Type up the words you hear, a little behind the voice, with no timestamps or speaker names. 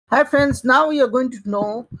Hi friends, now we are going to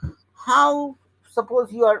know how,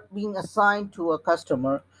 suppose you are being assigned to a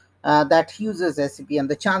customer that uses SAP, and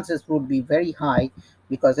the chances would be very high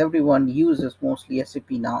because everyone uses mostly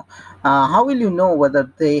SAP now. How will you know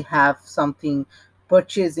whether they have something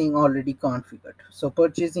purchasing already configured? So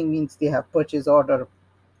purchasing means they have purchase order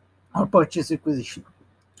or purchase requisition.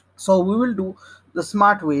 So we will do the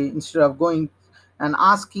smart way. Instead of going and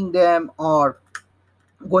asking them or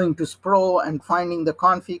going to Spro and finding the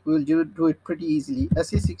config, we'll do it pretty easily.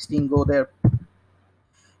 SE16, go there.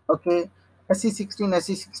 Okay, SE16,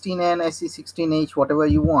 SE16N, SE16H, whatever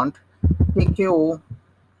you want. KKO,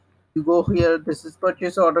 you go here. This is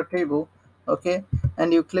purchase order table. Okay,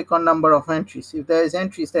 and you click on number of entries. If there is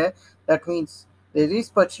entries there, that means there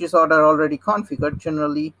is purchase order already configured.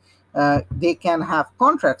 Generally, they can have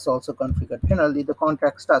contracts also configured. Generally, the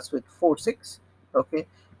contract starts with 46. Okay,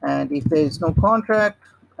 and if there is no contract,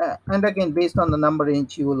 and again based on the number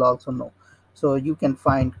range, you will also know. So you can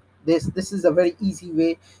find this. This is a very easy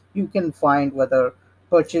way. You can find whether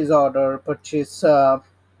purchase order, purchase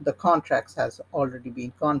the contracts has already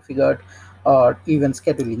been configured, or even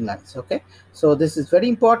scheduling lines. Okay, so this is very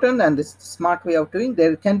important, and this is the smart way of doing.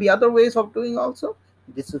 There can be other ways of doing also.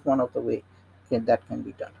 This is one of the way that can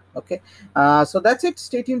be done. Okay, so that's it.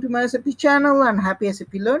 Stay tuned to my SAP channel, and happy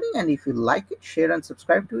SAP learning. And if you like it, share and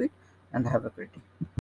subscribe to it, and have a great day.